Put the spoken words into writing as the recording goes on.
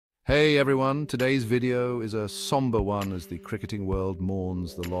Hey everyone, today's video is a somber one as the cricketing world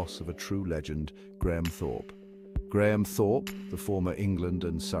mourns the loss of a true legend, Graham Thorpe. Graham Thorpe, the former England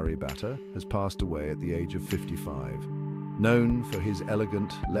and Surrey batter, has passed away at the age of 55. Known for his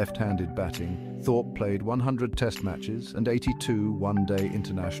elegant, left-handed batting, Thorpe played 100 Test matches and 82 one-day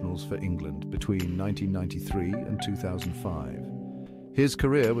internationals for England between 1993 and 2005. His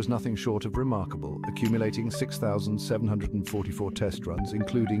career was nothing short of remarkable, accumulating 6,744 test runs,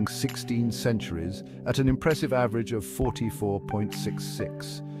 including 16 centuries, at an impressive average of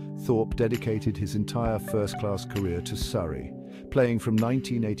 44.66. Thorpe dedicated his entire first-class career to Surrey, playing from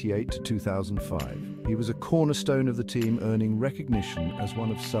 1988 to 2005. He was a cornerstone of the team, earning recognition as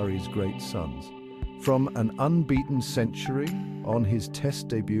one of Surrey's great sons. From an unbeaten century on his Test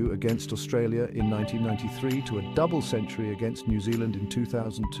debut against Australia in 1993 to a double century against New Zealand in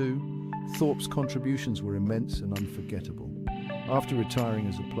 2002, Thorpe's contributions were immense and unforgettable. After retiring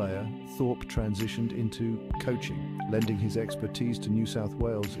as a player, Thorpe transitioned into coaching, lending his expertise to New South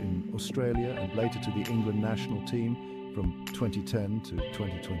Wales in Australia and later to the England national team from 2010 to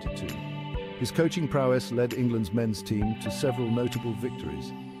 2022. His coaching prowess led England's men's team to several notable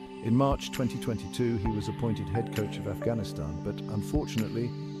victories. In March 2022, he was appointed head coach of Afghanistan, but unfortunately,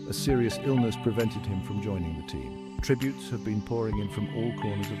 a serious illness prevented him from joining the team. Tributes have been pouring in from all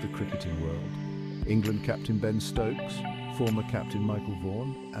corners of the cricketing world. England captain Ben Stokes, former captain Michael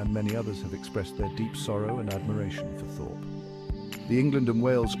Vaughan, and many others have expressed their deep sorrow and admiration for Thorpe. The England and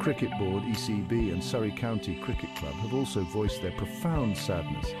Wales Cricket Board, ECB, and Surrey County Cricket Club have also voiced their profound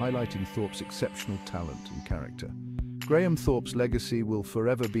sadness, highlighting Thorpe's exceptional talent and character. Graham Thorpe's legacy will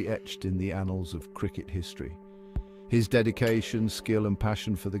forever be etched in the annals of cricket history. His dedication, skill and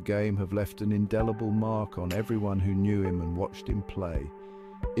passion for the game have left an indelible mark on everyone who knew him and watched him play.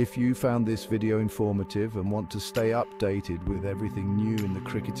 If you found this video informative and want to stay updated with everything new in the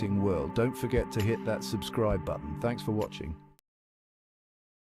cricketing world, don't forget to hit that subscribe button. Thanks for watching.